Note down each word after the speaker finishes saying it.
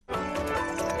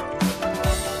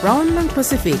Brown Long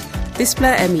Pacific,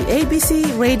 display ABC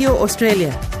Radio Australia,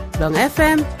 long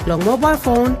FM, long mobile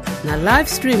phone, na live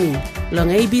streaming, long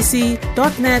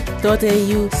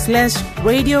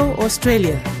abc.net.au/Radio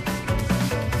Australia.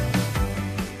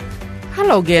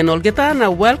 Hello again, Olgeta, na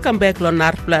welcome back to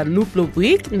Narpla Nuplo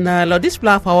Week. Na lo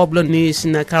display our blog news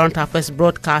na current affairs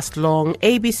broadcast long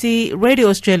ABC Radio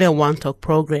Australia One Talk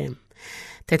program.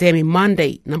 Tetemi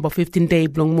Monday, number 15 day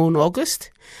blong moon August.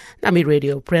 Nami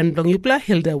radio friend blong yupla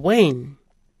Hilda Wayne.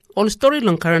 All story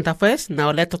long current affairs. Now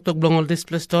let talk blong all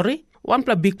display story. One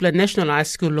pla big pla National High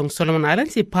School long Solomon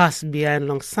Islands. He passed behind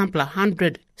long sample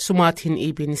 100 Sumatin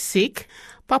ibin sick.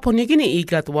 Papua New Guinea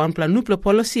got one plan nuclear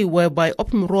policy whereby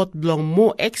open road belong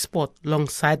more export long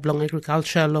side belong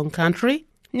agriculture long country.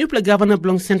 Nuclear governor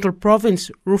belong Central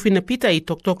Province Rufina Pita I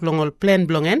talk long all plan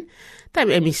belong en. Time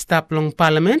emi stop long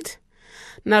parliament.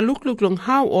 Now look long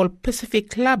how all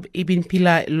Pacific Club ibin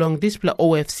pila long display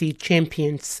OFC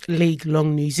Champions League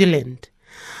long New Zealand.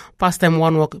 Past time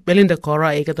one walk Belinda Cora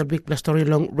I got a big plus story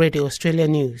long Radio Australia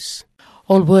News.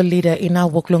 All world leader ina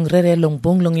wok long rere long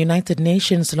bong long United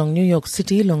Nations long New York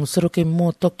City long suruke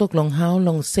mo tok long how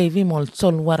long save mol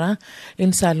solwara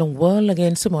inside long world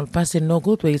against mol passing no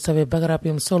good way save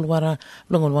bagarapim solwara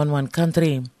long on one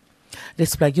country.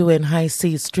 This plug UN High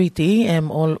Seas Treaty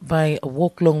all by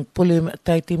wok long pulim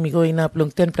taiti migoin up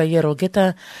long 10 playero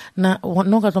geta na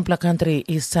no gatong pla country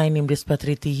is signing this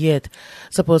treaty yet.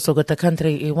 Suppose so gata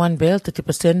country I one belt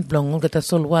 30% blong gata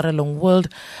solwara long world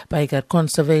by got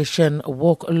conservation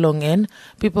wok long en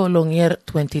people long year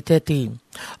 2030.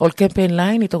 All campaign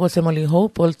line ito ko semoli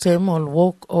hope all sem all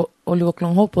wok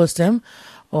long hope all sem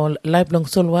all live long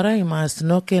solwara imas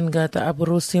noken gata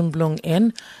aburusim long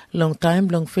en long time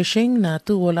long fishing na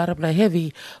tu all arab la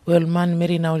heavy well man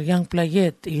merina all young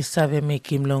playet is save make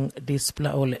him long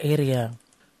displa all area.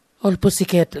 All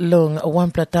pussycat long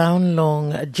one town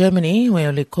long Germany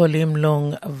where we call him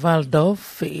long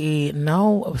Waldorf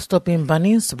now stopping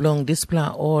bunnies long display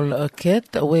all cat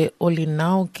where only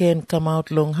now can come out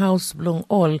long house long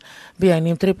all behind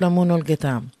him triple moon all get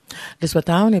This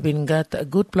town been got a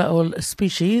good all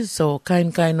species so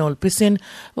kind all pissin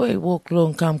we walk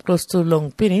long come close to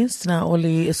long penis now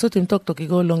only sutim talk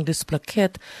go long this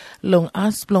cat long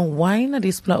as long wine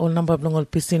display all number long all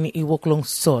pissin I walk long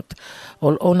sort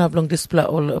all owner long display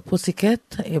all pussycat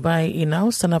by in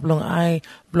house and up long eye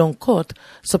long coat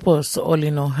suppose all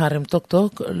no harem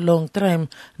talk long time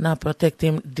na protect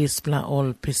him display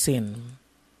all pissin.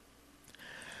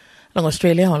 Long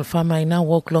Australia, all farmer now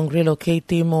walk long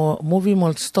relocate him or movie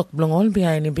mall stock blong all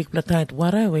behind in big platait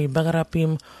wara we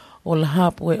bagarapim all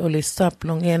hap we only stop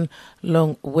long in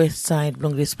long west side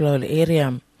long display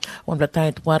area. One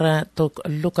platait wara took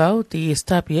look out the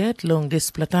stop yet long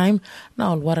display time now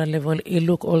all wara level I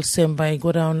look all same by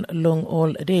go down long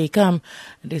all day come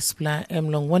display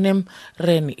long one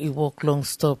rain I walk long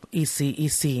stop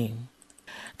easy.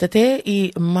 Tate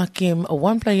I makim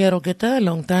one player geta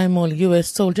long time all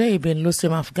US soldier I been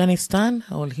losing Afghanistan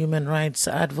all human rights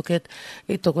advocate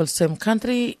I took all same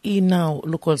country I now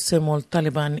look all same all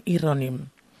Taliban Iranim.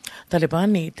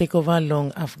 Taliban I take over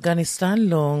long Afghanistan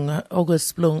long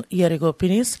August long year ago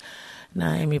pinis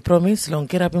na emi promise long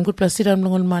kirapin good plasiram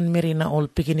long all man merina all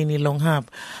pikinini long hab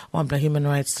one pla human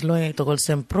rights lawyer took all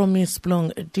same promise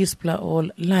long display all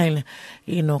line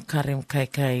I no karim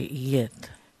kai yet.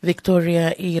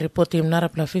 Victoria I reportim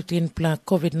narapla 15 pla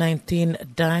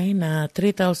COVID-19 die na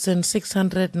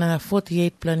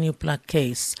 3,648 pla new pla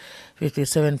case.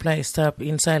 57 pla stop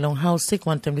inside long house sick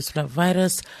one time this pla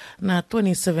virus na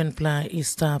 27 pla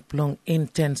stop long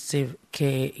intensive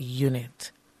care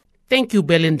unit. Thank you,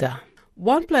 Belinda.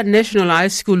 One pla National High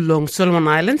School long Solomon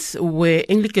Islands where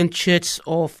Anglican Church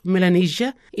of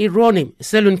Melanesia I Ronim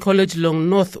Selwyn College long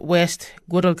Northwest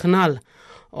Guadalcanal.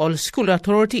 All school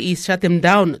authority is shut them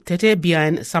down tete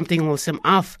behind something also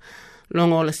off.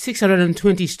 Long all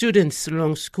 620 students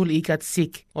long school got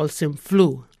sick also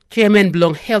flu. Chairman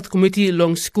belong Health Committee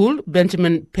long school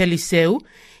Benjamin Peliseu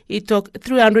he took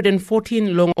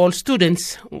 314 long all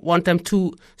students one time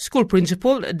to school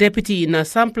principal deputy in a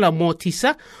sampler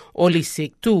Mortisa only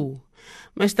sick too.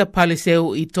 Mr.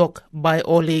 Paliseu he talk by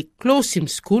only close him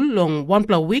school long one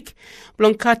per week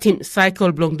long cut him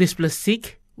cycle long display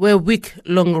sick where week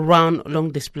long round long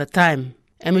display time.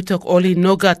 And we talk only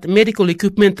no got medical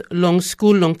equipment long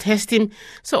school long testing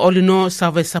so only no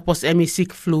service suppose any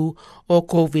sick flu or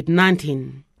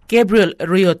COVID-19. Gabriel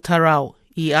Rio Tarau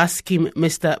he asked him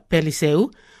Mr.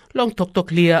 Peliseu long talk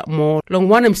clear more long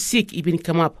one him sick even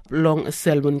come up long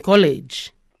Selwyn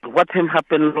College. What him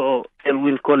happen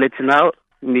Selwyn College now?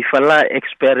 Me fella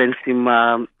experiencing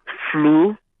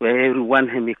flu where everyone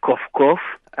him cough.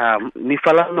 Mi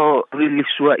fala no really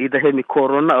sure either hemi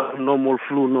corona or normal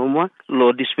flu no more.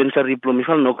 Lo dispensary plo mi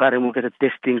fala no kare mo kete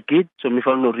testing kit. So mi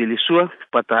fala no really sure.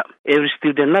 But every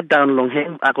student not down long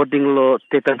hem. According lo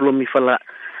teta plo mi fala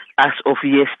as of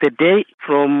yesterday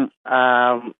from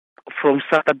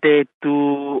Saturday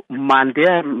to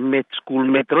Monday met school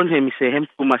metron hemi se hem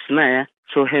kumasna ya.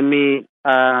 So hemi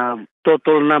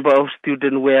total number of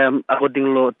students were according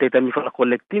to data mi fala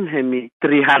collecting hemi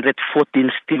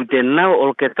 314 students now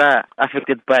all keta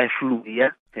affected by flu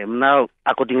yeah. Hem now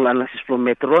according to analysis from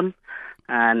Metron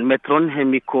and Metron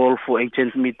hemi call for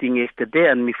agent meeting yesterday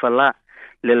and mi fala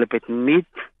lelepet meet.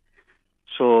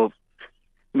 So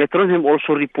Metron hem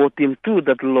also report him too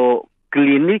that lo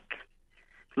clinic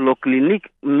no,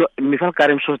 mi fala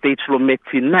karem shortage lo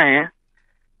medicine na ya.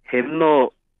 Hem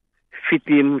no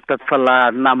fitim that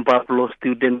fala number of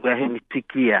students were him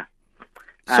tikia.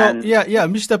 So yeah,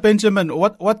 Mr. Benjamin,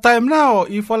 what time now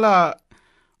if fala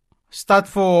start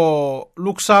for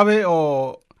look sabe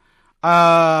or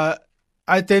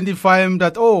identify him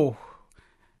that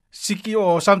siki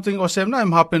or something or same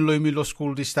I'm happen lo imi lo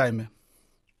school this time.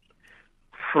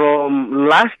 From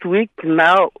last week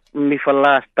now mi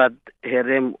fala start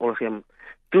herem or him.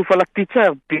 Two fala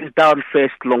teacher been down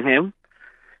first long him.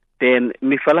 Then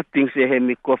mi fala things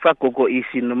mi kofa koko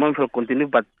easy no man for continue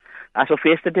but as of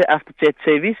yesterday after church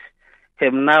service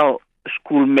him now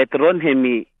school metron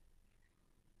him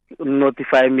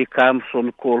notify me come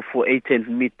from call for 18th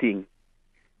meeting.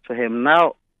 So him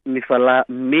now mi fala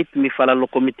lo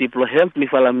committee pro help mi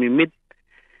fala mi meet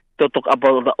to talk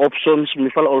about the options. Mi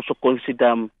fala also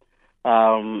consider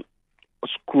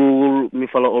school. Mi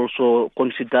fala also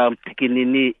consider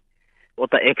pikinini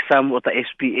ota exam ota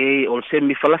SPA. Also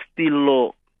mi fala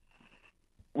still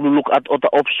look at other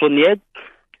option yet.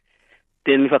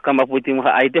 Then mi fala come up with him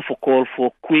idea for call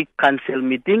for quick cancel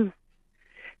meeting.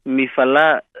 Mi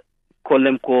fala call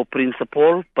them co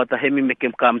principal, but hemi make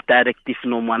him come directive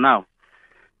no more now.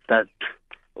 That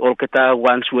all keta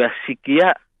once we are sick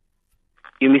here.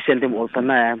 You may send them also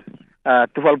na.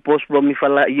 Tufal post from mi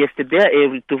fala yesterday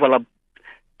every tufala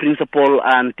principal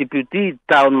and deputy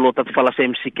download that fala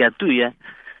same sikia too yeah.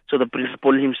 So the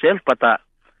principal himself but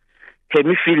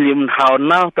hemi feel him how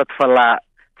now that fala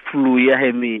flu ya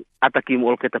hemi attack him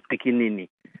all keta pikinini.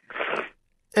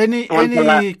 Any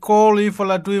call if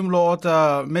fala do him lo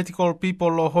ota medical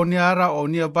people lo honiara or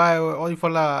nearby or if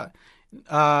fala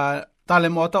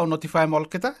talem ota or notify him all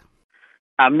keta?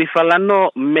 Mi fala no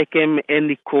make him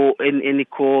any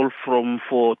call from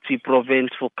for the province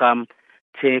for come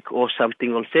check or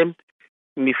something or same.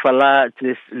 Mi fala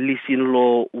just listen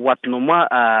lo what no ma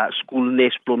school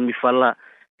nurse from mi fala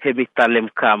heavy talem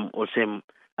come or same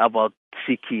about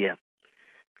sick here.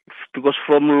 Because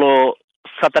from lo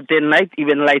Saturday night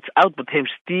even lights out but him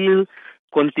still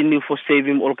continue for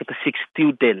saving all keta 6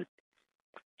 students.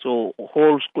 So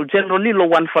whole school generally lo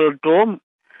one fala dome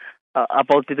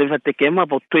about it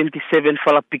about 27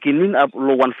 fala beginning up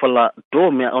lo one fala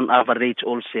dome on average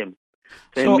all same.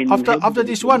 So after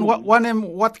this one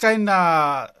what kind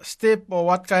of step or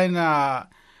what kind of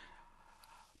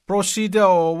procedure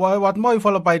or what more you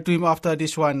follow by to him after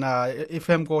this one if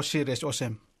him go serious or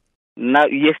same? Now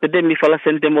yesterday mi fala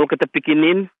sent them all kata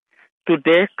beginning.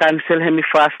 Today cancel him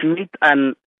fast meet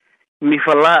and mi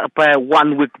fala by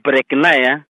 1 week break na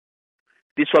ya.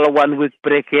 This fala 1 week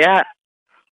break ya.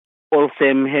 Also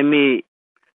hemi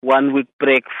 1 week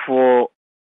break for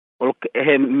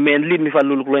mainly mi fala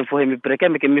luluk for hemi break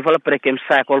mi fala break him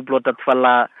cycle blood that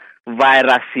fala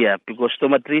virus here because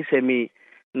tomatris hemi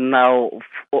now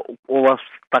over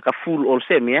taka full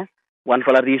also yeah. One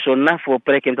fala reason na for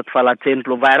break him that fala chain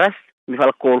virus mi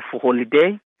fala call for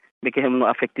holiday make him no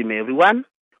affecting everyone.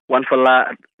 One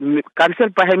fala cancel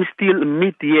by him still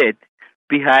meet yet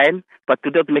behind but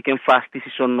today make him fast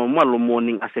decision normal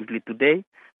morning assembly today.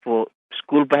 For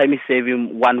school by him save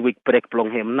him 1 week break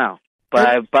long him now.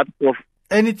 But of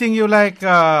anything you like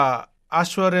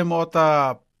assure him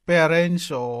ota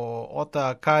parents or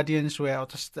ota guardians where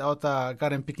ota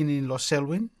karen beginning lo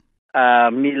selwin?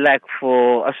 Me like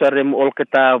for assure him all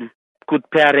keta good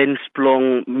parents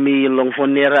long me long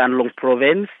honera and long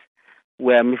province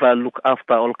where me fa look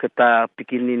after all keta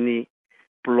beginning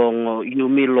long you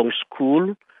me long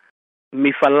school.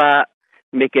 Me fala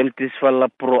make him this fala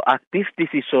proactive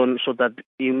decision so that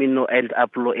you may not end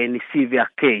up lo any severe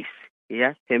case.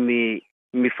 Yeah, hemi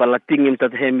mi fala tingin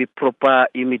that hemi proper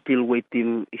imitil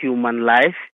waiting human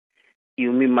life.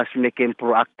 You must make him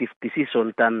proactive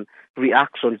decision than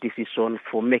reaction decision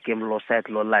for make him lo side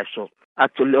lo life. So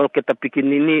actually all keta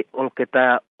pikinini, all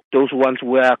keta those ones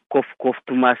were cough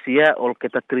to masia, all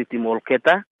keta treat him all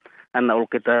keta. and all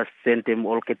kita sent him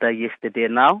all kita yesterday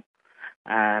now,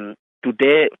 and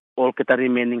today all kita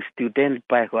remaining student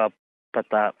by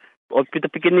pata all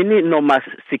kita pikin ini no mas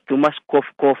siktumas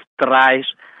cough tries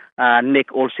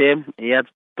neck also ya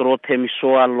throat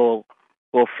hemisoa lo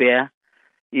cough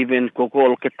even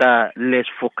all kita less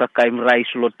foka kaim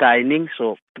rice lo dining,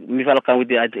 so mi fala kan with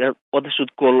the other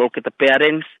should call all kita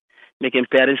parents, making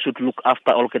parents should look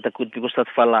after all kita good because that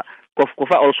fala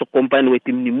cough also combined with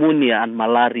pneumonia and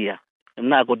malaria.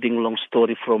 Na go ding long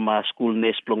story from school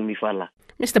nest blong mi fala.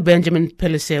 Mr. Benjamin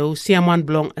Peliseu, Siaman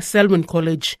Blong, Selwyn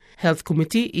College Health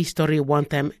Committee, History One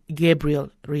Time,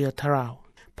 Gabriel Rio Tarao.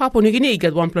 Papua New Guinea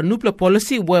got one plan nuclear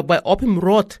policy whereby Opim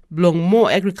wrote Blong more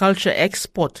agriculture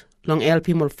export long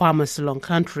LP more farmers long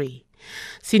country.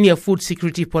 Senior Food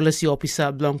Security Policy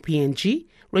Officer Blong PNG,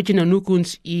 Regina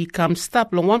Nukuns come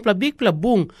stop long one pla big pla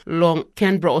boom long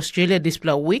Canberra, Australia this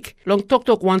pla week. Long talk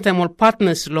one time all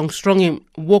partners long strong him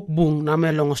work boom na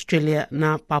me long Australia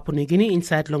na Papua New Guinea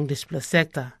inside long this pla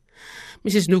sector.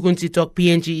 Mrs. Nukunsi talk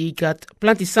PNG got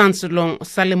plenty sons long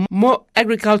salim more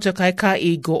agriculture kaika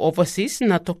go overseas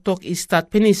na talk is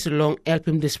start penis long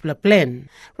helping display plan.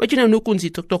 Regina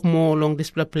Nukunsi talk more long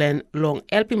display plan long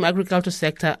helping agriculture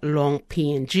sector long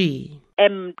PNG.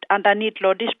 Underneath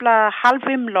law display half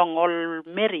him long all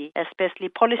Mary, especially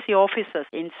policy officers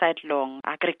inside long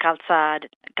agriculture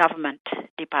government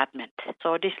department.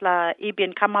 So this la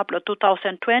ibn come up lo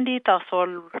 2020 that's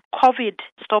all COVID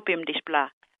stop him display.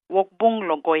 Work bung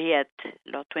lo go yet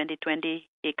lo 2020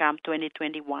 he come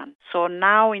 2021. So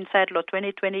now inside lo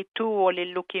 2022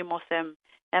 only looking mosem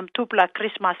tupla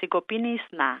Christmas igopinis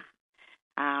na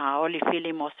only feel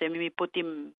him mosem we put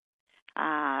him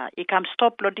he can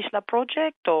stop lo disla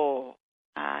project or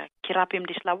kirap him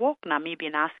disla work na maybe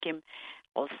ask him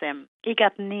also he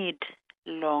got need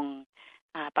long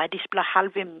by display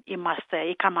half him he must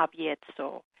he come up yet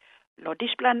so lo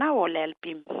display now all help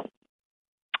him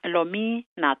lo me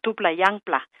na tupla young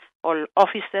pla all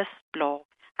officers lo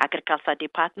agriculture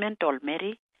department all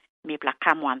Mary me pla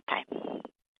come one time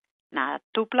na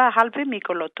tupla half him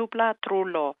ko lo tupla through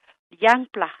lo young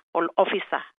pla all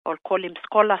officer all call him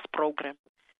scholars program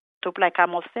tupla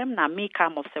kamosem na mi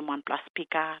kamosem one plus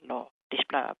speaker lo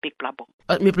display big pla bon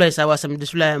mi place I was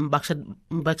display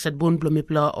backside bone blo mi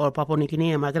pla or Papua New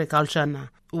Guinea agriculture na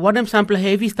what them sample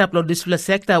heavy step lo display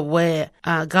sector where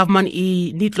government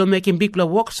need lo making big pla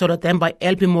work so that them by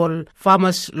helping all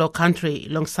farmers lo country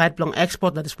long side long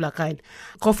export that display kind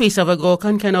coffee is go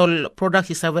can all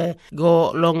products is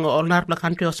go long all narpla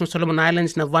country or some Solomon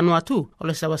Islands na Vanuatu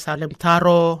all salem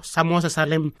taro samosa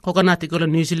salem coconut go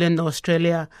New Zealand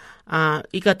Australia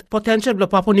it got potential lo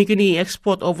Papua New Guinea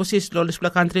export overseas lo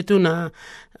display country too na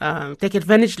take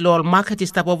advantage lo market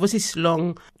is type overseas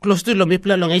long close to lo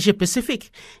mipla long Asia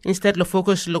Pacific instead lo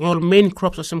focus long all main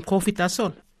crops or some coffee that's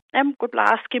all. Could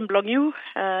ask him blong you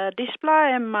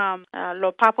display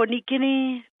lo Papua New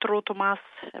Guinea through Thomas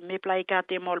mipla got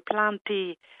him all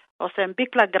plenty or some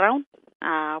big pla ground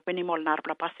when him all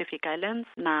narpla Pacific Islands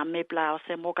na mipla or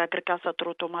some work agriculture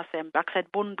through Thomas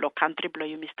backside bone block country blow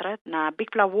you mistret na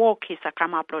big pla work is a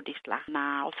come up lo disla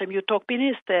na or some you talk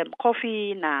pinis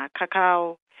coffee na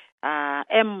cacao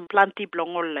plenty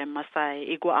blongol masai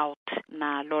igo out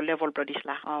na low level produce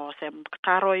o sem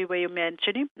taro iwe you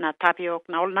mentioned na tapioca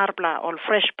na all narbla all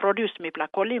fresh produce mi pla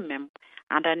kolim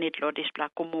underneath lo displa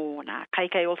kumu na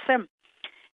kai all sem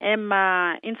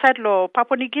inside lo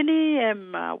Papua New Guinea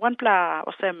one pla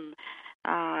osem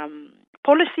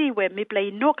policy where mi pla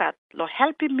inokat lo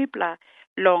helping mi pla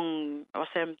long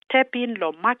osem tap in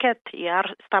lo market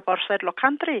yar stop outside lo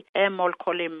country all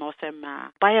call him osem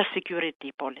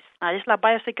biosecurity policy na isla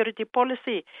biosecurity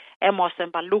policy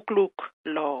osem ba look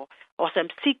lo osem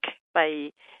sick by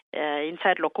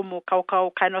inside lo kumu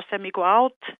kau kind of semi go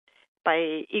out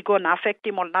by ego na affect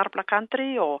him all narpla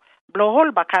country or blow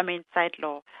hole ba come inside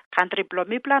lo country blow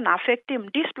mi plan affect him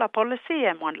this pla policy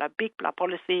one la big pla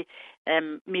policy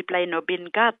mi play no bin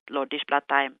gat lo this pla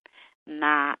time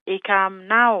na ikam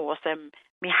now osem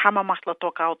mi hama masla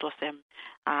talk out osem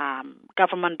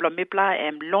government blow mi pla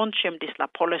launch him this la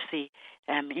policy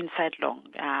inside long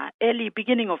early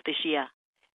beginning of this year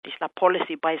this la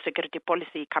policy biosecurity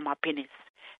policy come up in it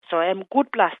so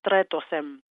good pla straight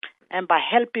osem by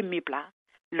helping me pla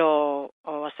lo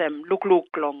osem look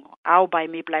long how by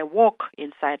me play walk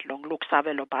inside long look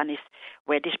savelo banis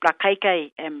where this pla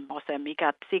kai osem he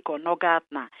got sick or no got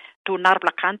na to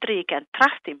narpla country you can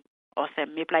trust him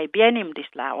osem me play bien him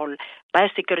this la all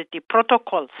biosecurity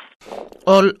protocols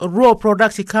all raw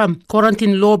products he come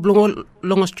quarantine law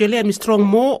long Australia is strong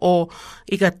more or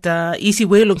he got easy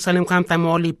way long salim come time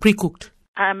only pre-cooked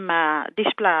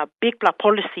display big pla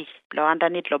policy lo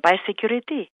underneath lo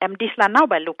biosecurity. Disla now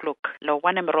by look lo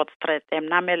one road straight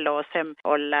name lo sem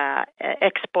all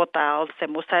exporter all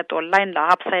sem usat online lo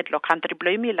upside lo country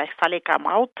blow me like sale come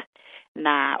out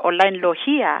na online lo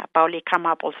here pauli come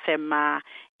up all sem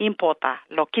importer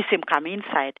lo kisim come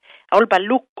inside all ba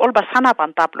sana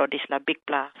pan tap lo disla big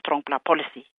pla strong pla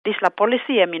policy. Disla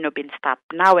policy no been stop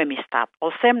now stop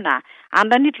all sem na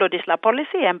underneath lo disla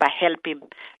policy by help him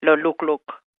lo look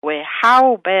where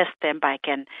how best I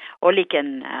can only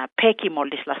can pack him or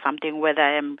this something whether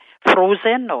I'm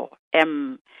frozen or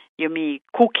you me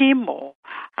cook him or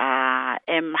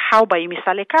how by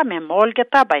misaleka all get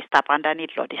by stop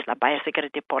underneath lo this la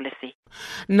biosecurity policy.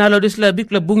 Na lo this la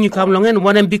big la bung you come long and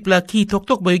one big la key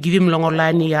talk by give him long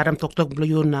online yaram talk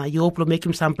blue na you hope to make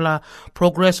him sample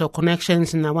progress or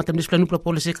connections and want them this nupla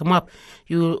policy come up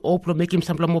you hope to make him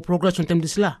sample more progress on them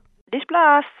this la. This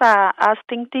plus as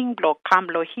ting block come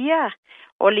lo here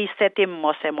only set him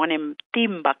mose on him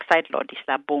team backside lo this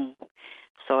la bung.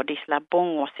 So this la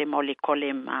bung was him only call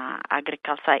him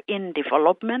agriculture in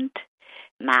development.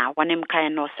 Na when him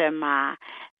kind of sem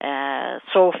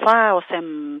so far or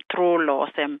sem through or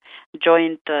sem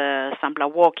joint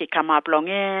sambla walk he come up long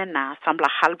in na sambla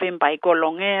halve him by go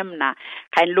long him na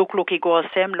kind look he go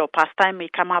sem lo past time he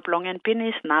come up long and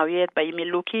finish now yet by me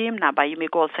look him na by me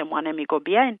go sem one me go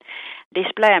behind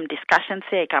display discussion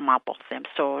say come up of them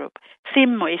so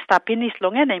sim is stop finish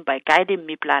long and by guiding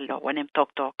me plan lo when him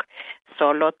talk so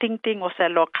lo ting or say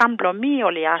lo come lo me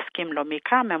only ask him lo me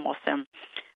come or sem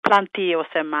plenty of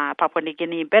some Papua New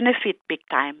Guinea benefit big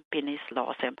time pinis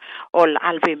law sem all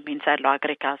alvim inside law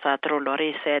agriculture through law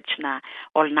research na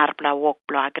all narpla work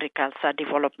law agriculture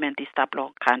development is tab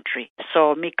law country.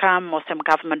 So me come or some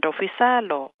government officer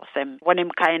law sem one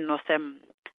him kind or some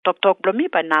talk blow me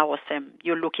but now or some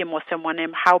you look him or some one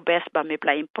him how best but me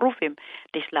play improve him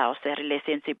this law say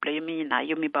relationship blow me na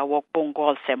you me ba work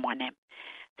bongo sem one him.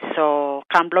 So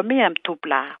come blow me two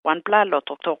pla one pla law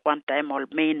talk one time all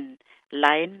main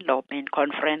line lo main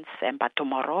conference but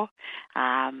tomorrow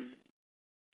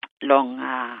long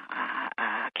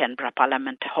Canberra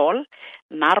Parliament Hall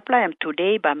narpla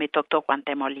today ba me talk one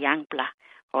time all young pla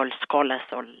all scholars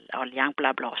all young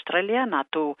pla Australia na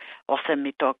to awesome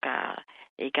me talk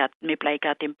got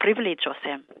him privilege of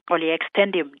them only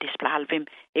extend him this pla halvim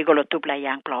igolo to pla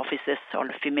young pla officers all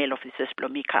female officers pla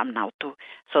me come now too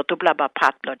so to pla ba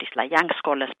part lo this la young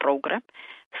scholars program.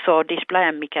 So display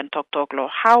and we can talk lo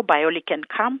how bioli can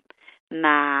come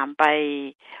na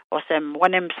by osem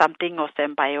one something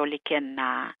osem bioli can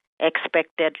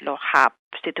expected lo have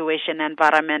situation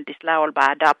environment is la all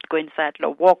by adapt go inside lo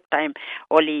work time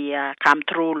only come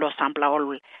through lo sample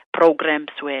all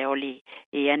programs where only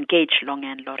engage long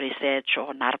and lo research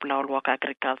or narpla or work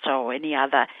agriculture or any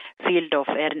other field of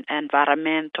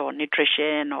environment or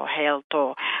nutrition or health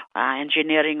or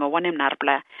engineering or one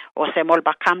narpla or sem all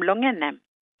ba come long and them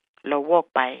lo walk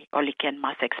by only can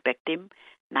must expect him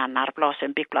na narpla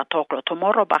sem big pla talk lo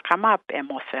tomorrow ba come up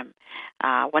emosem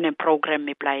one program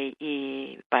me play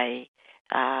by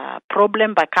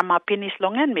problem by come up in his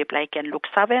long and me play can look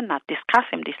seven na discuss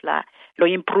him this la lo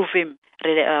improve him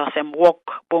sem walk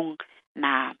bong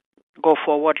na go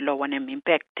forward lo one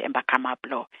impact and ba come up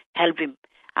lo help him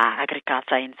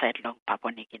agriculture inside long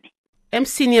Papua New Guinea.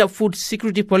 Senior Food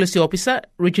Security Policy Officer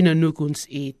Regina Nukuns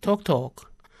talk.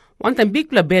 One time big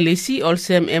pla belisi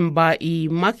also emba I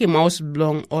Maki Mouse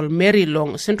blong or Mary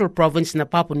Long Central Province na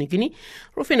Papua New Guinea.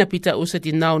 Rufina Peter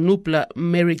usati now nupla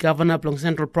Mary Governor blong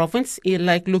Central Province.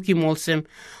 Like looking also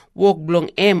walk blong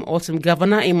also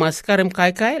Governor Imas Karem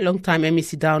Kaikai long time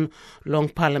MEC down long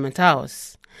Parliament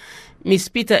House. Miss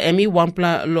Peter Emmy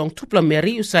Wampla long Tupla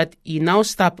Mary usat now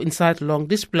stop inside long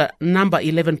display number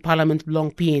 11 Parliament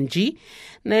long PNG.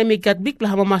 Naemi got big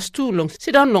Hamamas 2 long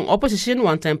sit down long opposition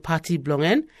one time party blong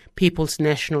en People's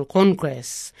National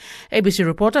Congress. ABC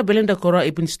reporter Belinda Kora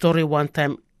ibn story one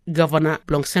time Governor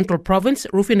blong Central Province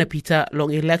Rufina Peter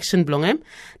long election blong em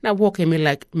na walk him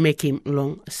like make him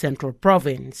long Central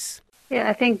Province. Yeah,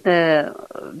 I think the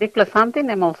big plus something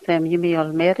amongst them you may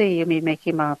all marry you may make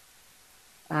him up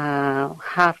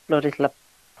half is la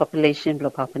population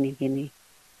of Papua New Guinea.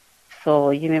 So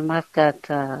you may must get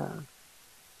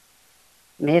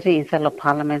Mary inside the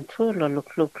parliament too,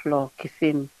 look lo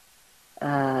kisim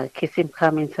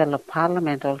come inside the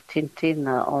parliament all tin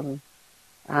all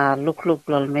look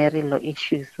lo Mary lo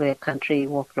issues where country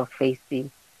work lo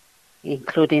facing,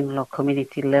 including lo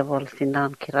community level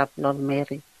sinan kirap lo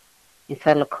Mary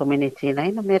inside the community. Na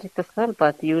ina Mary as well,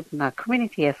 but you na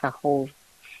community as a whole.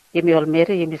 You may all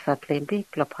marry, you may start playing big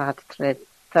part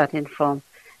starting from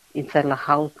inside the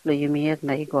house lo yumiet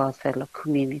na go outside the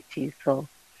community. So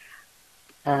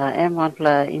and one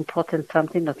important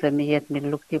something that me yet me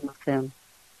looking at them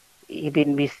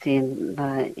even missing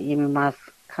you must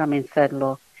come inside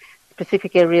law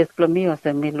specific areas for me or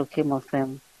them me looking at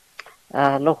them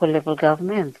local level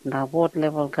governments now ward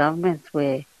level governments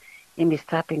where you may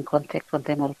start in contact with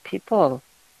them all people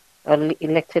or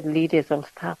elected leaders or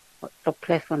staff to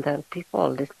place on their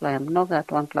people. This plan not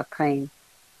that one kind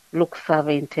look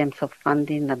survey in terms of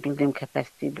funding and building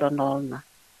capacity don't all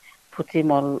put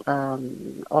him all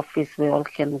office where all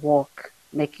can work,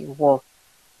 making work,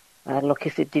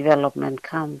 location development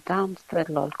come down straight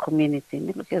all community.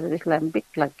 Me look at this like big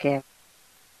like gap.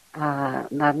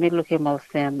 Now me look at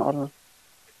all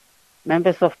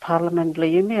members of parliament,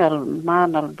 you me all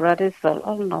man, all brothers,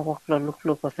 all now work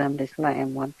look for them this like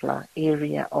one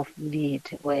area of need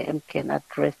where M can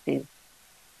address it.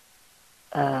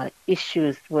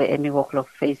 Issues where any workload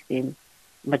facing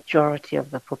majority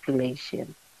of the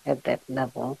population at that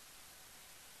level.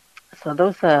 So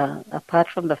those are, apart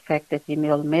from the fact that in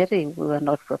Mary we were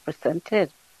not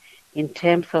represented in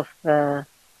terms of the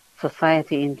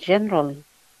society in general,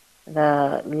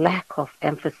 the lack of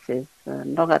emphasis,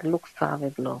 not look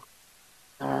savable,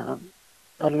 or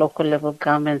local level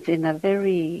governments in a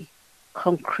very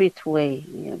concrete way,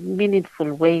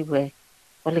 meaningful way where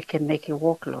only can make it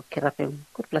work, get up and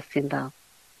good blessing down,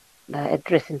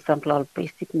 addressing some of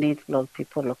basic needs of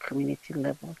people or community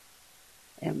level.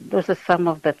 Those are some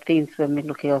of the things when we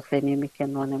look at saying we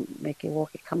can want to make it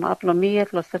work. It come up me at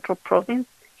the Central Province.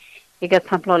 You get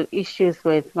some issues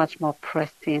where it's much more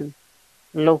pressing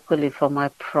locally for my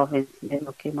province. They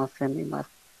look at saying we must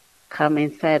come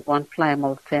inside one plan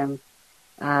of them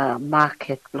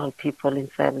market all people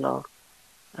inside law,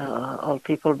 all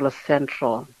people plus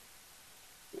central.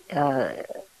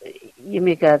 You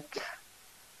may get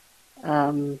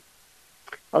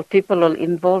all people all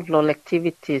involved all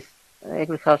activities,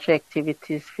 agriculture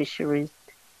activities, fisheries,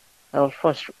 or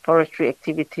forestry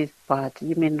activities, but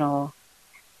you may know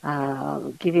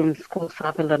give him school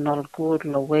sample and all good,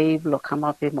 lo wave, lo come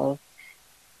up him all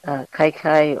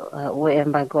kai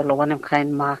wherever go lo one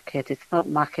kind market. It's not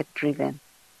market driven.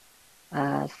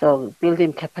 So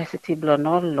building capacity blow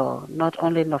not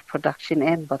only of production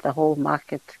end but the whole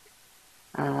market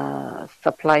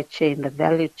supply chain, the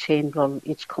value chain from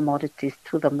each commodities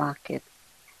to the market.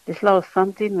 This law is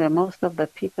something where most of the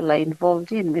people are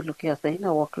involved in. We look at the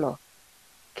inner work law.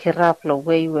 Kirap law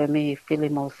way where me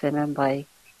feeling more semen by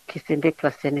kissing big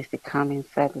plus tennis to come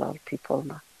inside law people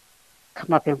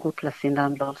come up and good plus in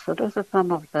down law. So those are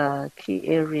some of the key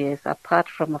areas apart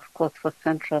from of course for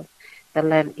central the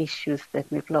land issues that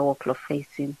people work law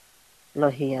facing law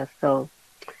here. So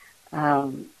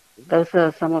those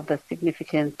are some of the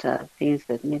significant things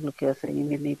that me look at saying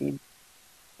you need in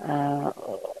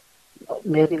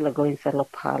Mary lago inside the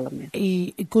parliament.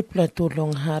 I good plan to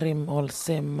long harim all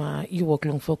same you work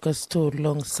long focus to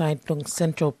long side long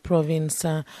central province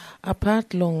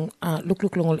apart long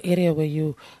look long all area where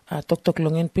you talk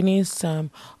long and penis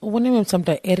one of some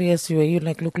the areas where you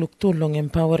like look too long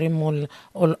empowering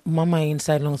all mama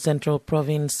inside long central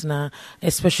province na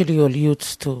especially all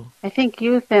youths too. I think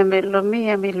youth me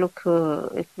look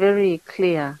it's very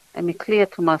clear. Clear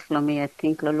to me, I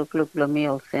think look me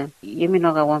also. You may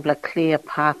not want a clear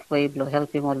pathway to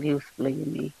help him all youth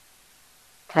me.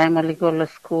 Time only go to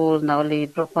school, now only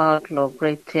drop out,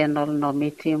 grade 10, all no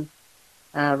meet him.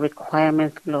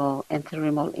 Requirements enter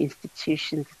him all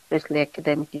institutions, especially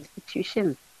academic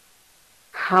institutions.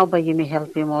 How about you may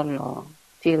help him all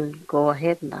still go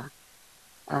ahead now,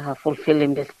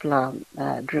 fulfilling this plan,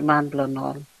 demand and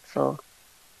all. So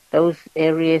those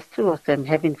areas too of them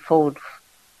having food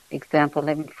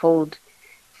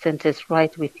centers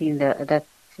right within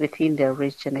their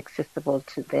reach and accessible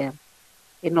to them.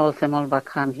 In all them all back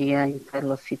home here inside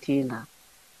the city now.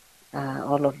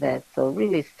 All of that. So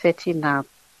really setting up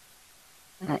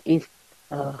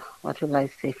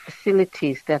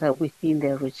facilities that are within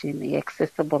their reach and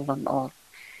accessible and all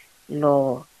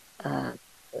law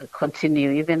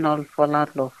continue, even all for law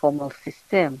formal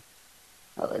system.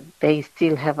 They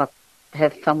still have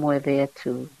somewhere there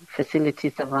to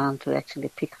facilities around to actually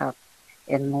pick up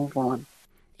and move on.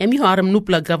 Emi haram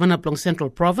nupla governor plong Central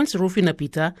Province, Rufina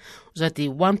Pita, usati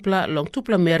wanpla long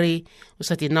tupla Mary,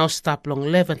 usati now stop long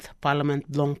 11th Parliament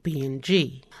long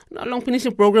PNG. Now long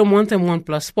finishing program one time one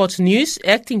plus sports news,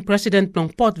 acting president long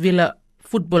Port Vila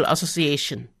Football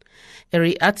Association.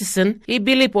 Eri Artisan, he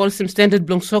believe all sim standard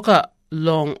long soccer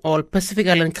long all Pacific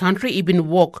Island country, even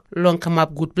walk long come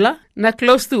up good blah, na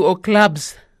close to all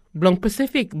clubs. Blong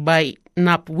Pacific by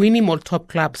nap winning all top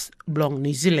clubs blong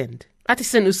New Zealand.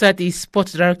 Addison Usat is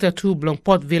sports director to Blong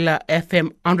Port Villa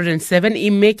FM 107. He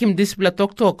make him display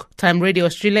talk. Time Radio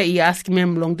Australia, he ask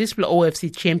him long display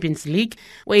OFC Champions League,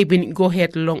 where he been go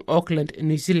ahead long Auckland,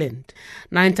 New Zealand.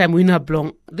 9-time winner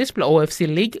Blong display OFC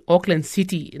League, Auckland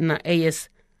City na AS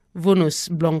Venus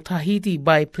Blong Tahiti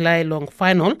by play long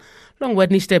final, long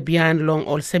Wednesday behind long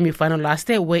all semi-final last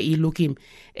year, where he look him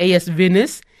AS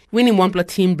Venus, winning one play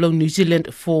team Blong New Zealand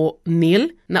 4-0.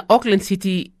 Na Auckland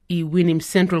City he win him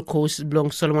Central Coast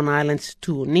belong Solomon Islands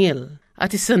 2-0.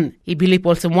 Addison, he believe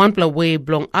also one play way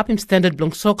belong up him standard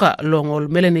belong soccer along all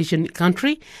Melanesian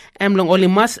country and belong only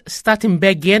must start him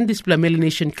back again this play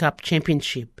Melanesian Cup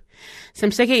Championship.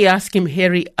 Samseke he ask him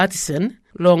Harry Addison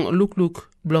long look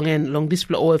belong and long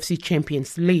display OFC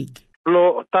Champions League.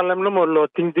 Lo talem no lo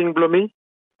ting blomi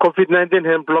COVID-19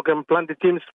 hem block and plan the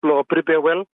teams lo prepare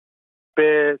well.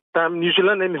 Pe time New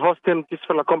Zealand and host him this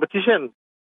for the competition.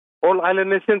 All island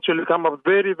nations will come up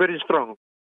very, very strong.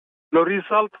 The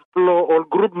result, all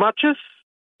group matches,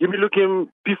 you may look him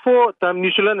before time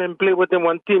New Zealand and play with them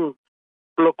one team.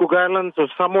 Cook Islands or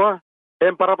Samoa,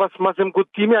 and Parapas Masem good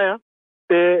team.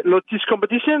 This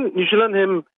competition, New Zealand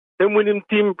him winning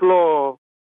team Cook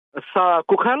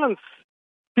Islands.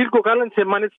 Still Cook Islands have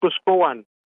managed to score one.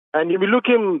 And you may look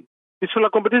him this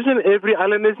competition, every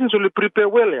island nation will prepare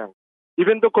well. Yeah.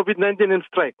 Even though COVID-19 and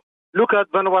strike. Look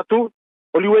at Vanuatu.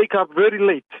 Only wake up very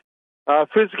late.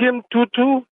 First game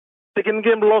 2-2, second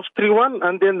game lost 3-1,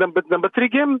 and then number 3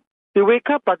 game they wake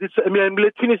up, but it's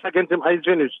late finish against them Ice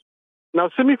Venus. Now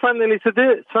semi-final is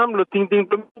today. Some ting.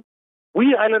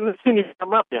 We islanders finish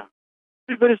come up here,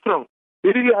 very strong.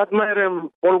 We really admire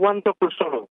them. All one talk to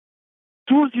Solo.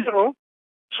 2-0.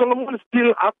 Solomon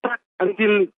still attack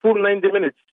until full 90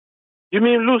 minutes. You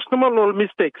mean lose no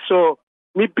mistake. So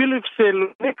me believe say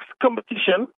next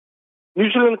competition. New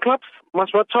Zealand clubs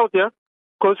must watch out here,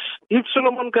 because if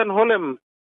Solomon can hold them,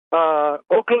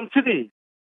 Auckland City,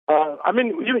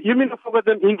 you mean to forget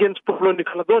them against Pueblo New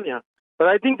Caledonia, but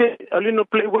I think they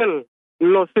play well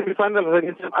in the semi-finals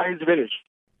against Ice Venus.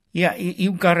 Yeah,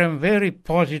 you got a very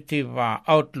positive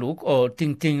outlook or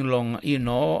ting long,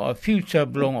 a future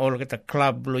belong all at the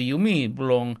club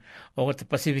belong or at the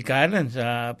Pacific Islands,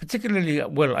 particularly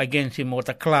well against him or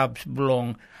the clubs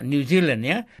belong New Zealand,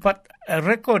 yeah. But a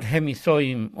record hemi saw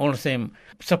him all the same.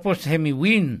 Suppose hemi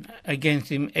win against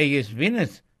him AS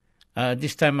Venus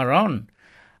this time around.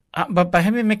 But by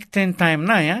hemi make 10 time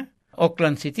now, yeah.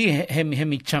 Auckland City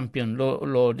hemi champion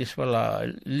lo this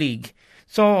league.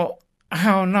 So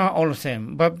how now all the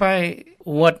same, but by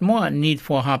what more need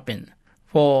for happen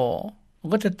for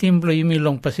what a team blow you mean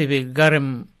long Pacific got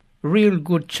him real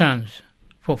good chance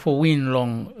for win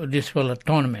long this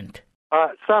tournament.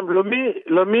 Sam, let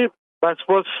me I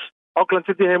suppose Auckland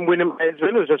City him win him as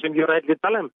Venus, as you rightly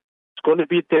tell him. It's going to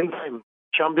be 10-time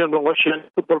champion of Australian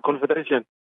Football Confederation.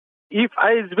 If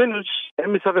Ice Venus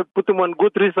him have put him one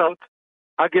good result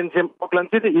against him Auckland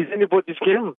City, is anybody's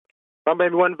game.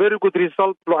 Maybe one very good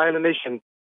result for Island Nation.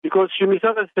 Because you miss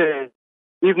say,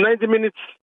 if 90 minutes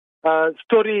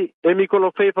story,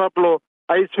 Emicolo favor,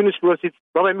 Ice finish plus it's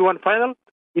maybe one final,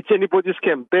 it's anybody's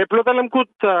game. But good,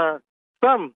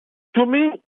 Sam, to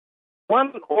me,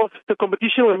 one of the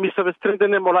competition when we have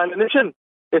strengthened them all Island Nation,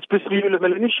 especially the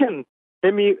Melanesian,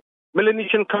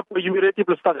 Melanesian Cup, you ready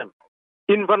to start them.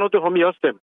 In Vanuatu,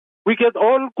 them. We get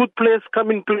all good players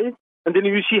come in play, and then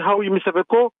you see how you miss have a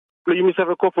go. You must have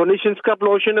a call for Nations Cup,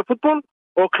 Ocean football,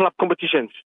 or club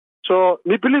competitions. So,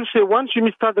 we believe, say, once you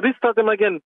restart them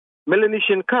again,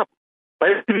 Melanesian Cup,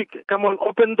 by come on,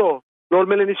 open door, no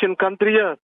Melanesian country,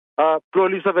 you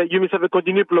must have a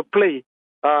continue to play,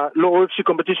 low OFC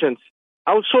competitions.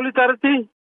 Our solidarity,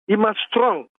 is much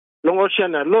strong, long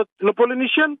Oceania. No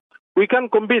Polynesian, we can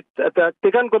compete, they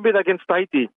can compete against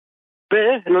Tahiti.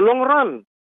 But, in the long run,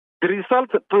 the result,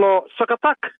 soccer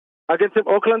attack against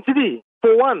Auckland City,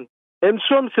 4-1. And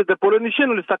some said the Polynesian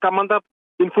will start command up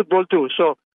in football too.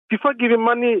 So before giving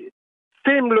money,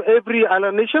 same every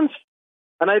island nations,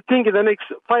 and I think in the next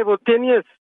 5 or 10 years,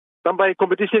 some by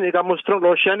competition it more strong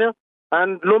Oceania,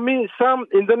 and Lomi some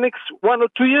in the next 1 or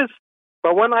 2 years,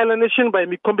 but one island nation by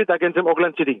me compete against them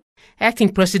Auckland City.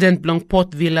 Acting President Blong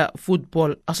Port Villa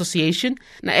Football Association,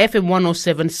 na FM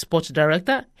 107 Sports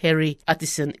Director Harry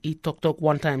Addison I talk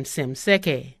one time same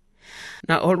seke.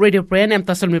 Na already prayer am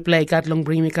tasol mi play kat long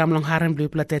bring mi kam long haram blue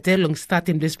platete long start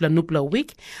him this plan nupla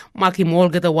week. Mark him all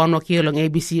get a 1 o'clock long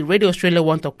ABC Radio Australia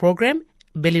One Talk program.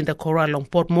 Belinda Cora long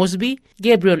Port Moresby.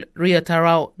 Gabriel Ria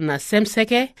Tarao na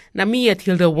Semseke. Na mi at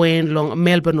Hilda Wayne long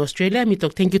Melbourne Australia. Mi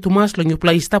talk thank you too much long you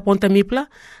play stop on mipla.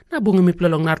 Na bunga mipla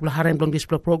long narpla haram long this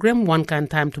program one kind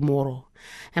time tomorrow.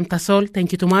 Am tasol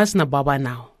thank you too much na bye bye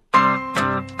now.